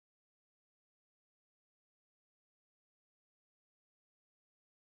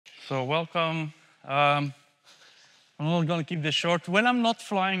So welcome. I'm not going to keep this short. When I'm not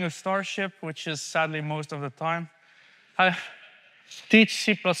flying a starship, which is sadly most of the time, I teach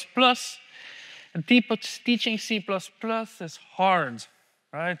C++. And teaching C++ is hard,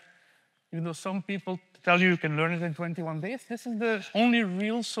 right? Even though some people tell you you can learn it in 21 days, this is the only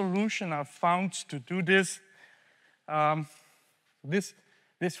real solution I've found to do this.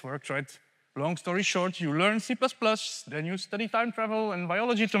 This works, right? Long story short, you learn C++, then you study time travel and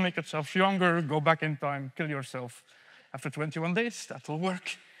biology to make yourself younger, go back in time, kill yourself. After 21 days, that will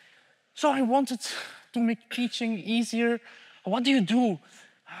work. So I wanted to make teaching easier. What do you do?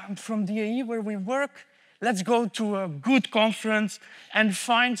 From DAE, where we work, let's go to a good conference and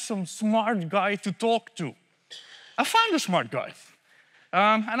find some smart guy to talk to. I found a smart guy,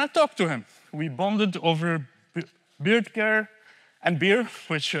 and I talked to him. We bonded over beard care and beer,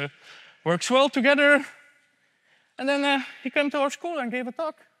 which works well together. And then he came to our school and gave a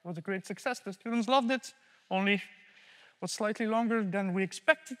talk. It was a great success. The students loved it. Only was slightly longer than we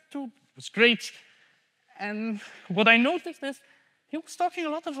expected to. It was great. And what I noticed is he was talking a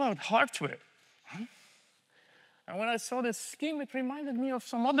lot about hardware. And when I saw this scheme, it reminded me of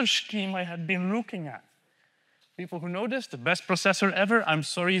some other scheme I had been looking at. People who know this, the best processor ever, I'm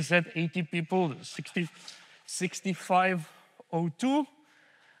sorry, Z80 people, 6502.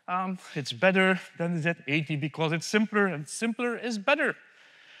 It's better than the Z80 because it's simpler, and simpler is better.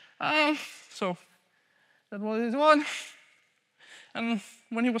 So that was his one. And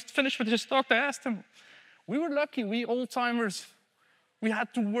when he was finished with his talk, I asked him, we were lucky, we old-timers, we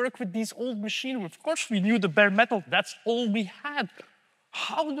had to work with these old machines. Of course, we knew the bare metal. That's all we had.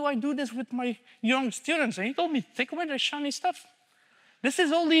 How do I do this with my young students? And he told me, take away the shiny stuff. This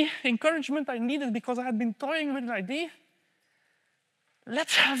is all the encouragement I needed because I had been toying with an idea.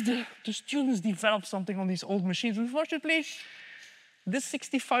 Let's have the students develop something on these old machines. Unfortunately, this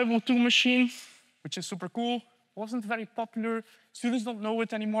 6502 machine, which is super cool, wasn't very popular. Students don't know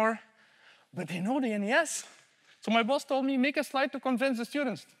it anymore, but they know the NES. So my boss told me, make a slide to convince the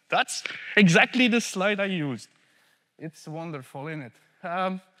students. That's exactly the slide I used. It's wonderful, isn't it?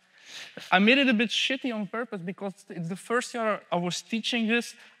 I made it a bit shitty on purpose because it's the first year I was teaching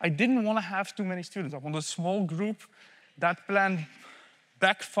this. I didn't want to have too many students. I wanted a small group. That plan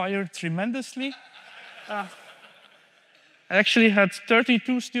backfired tremendously. I actually had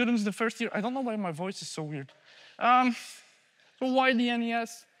 32 students the first year. I don't know why my voice is so weird. So why the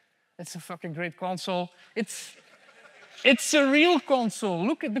NES? It's a fucking great console. It's a real console.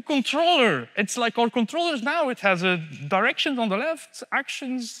 Look at the controller. It's like our controllers now. It has directions on the left,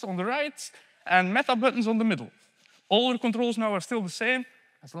 actions on the right, and meta buttons on the middle. All the controls now are still the same.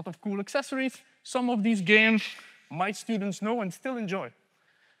 There's a lot of cool accessories. Some of these games my students know and still enjoy.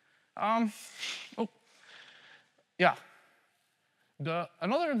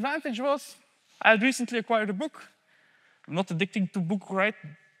 Another advantage was I had recently acquired a book. I'm not addicted to book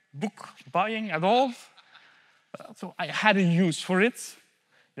buying at all. So I had a use for it.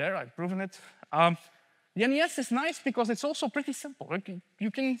 There, I've proven it. The NES is nice because it's also pretty simple. It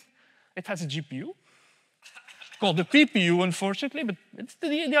has a GPU, called the PPU, unfortunately, but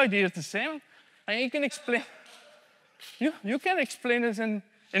the idea is the same. And you can explain. You can explain this in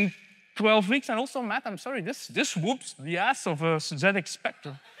 12 weeks, and also, Matt, I'm sorry, this whoops the ass of a ZX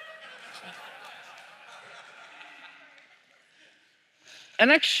Spectre.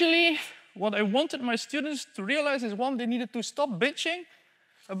 And actually, what I wanted my students to realize is, one, they needed to stop bitching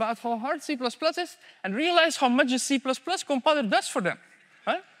about how hard C++ is and realize how much the C++ compiler does for them.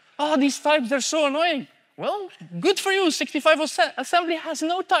 Right? Oh, these types, they're so annoying. Well, good for you. 65 assembly has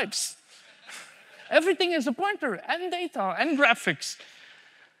no types. Everything is a pointer and data and graphics.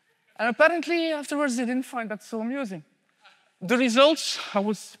 And apparently, afterwards, they didn't find that so amusing. The results, I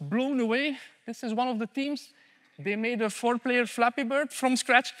was blown away. This is one of the teams. They made a 4-player Flappy Bird from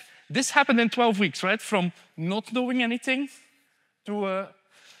scratch. This happened in 12 weeks, right? From not knowing anything to,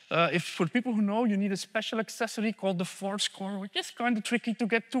 for people who know, you need a special accessory called the force core, which is kind of tricky to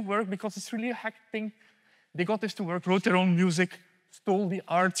get to work because it's really a hack thing. They got this to work, wrote their own music, stole the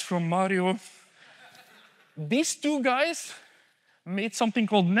art from Mario. These two guys made something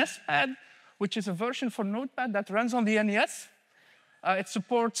called NESPad, which is a version for Notepad that runs on the NES. It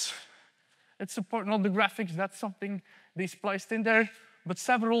supports not the graphics, that's something they spliced in there, but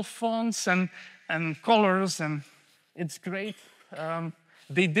several fonts and colors, and it's great.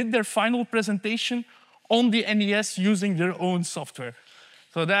 They did their final presentation on the NES using their own software.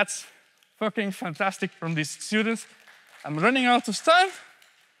 So that's fucking fantastic from these students. I'm running out of time.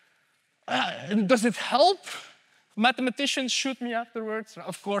 Does it help? Mathematicians shoot me afterwards.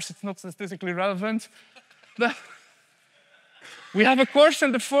 Of course, it's not statistically relevant. We have a course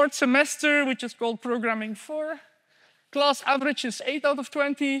in the 4th semester, which is called Programming 4. Class average is 8 out of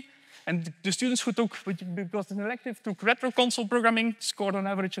 20. And the students who took, because it's an elective, took retro console programming, scored on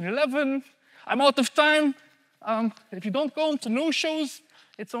average an 11. I'm out of time. If you don't go to no shows,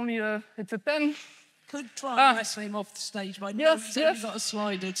 it's only it's a 10. Could try and wrestle him off the stage by now. Yes. You've got a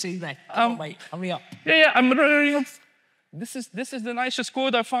slide or two there. Come on, mate, hurry up. Yeah, I'm running up. This is the nicest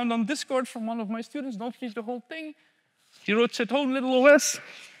quote I found on Discord from one of my students. Don't read the whole thing. He wrote "Sit home, little OS."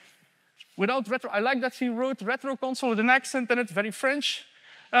 Without retro, I like that he wrote retro console with an accent and it's very French.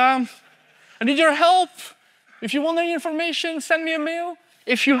 I need your help. If you want any information, send me a mail.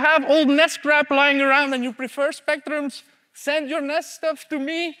 If you have old NES crap lying around and you prefer Spectrums, send your NES stuff to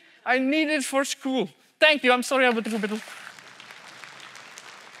me. I need it for school. Thank you. I'm sorry I went a little bit.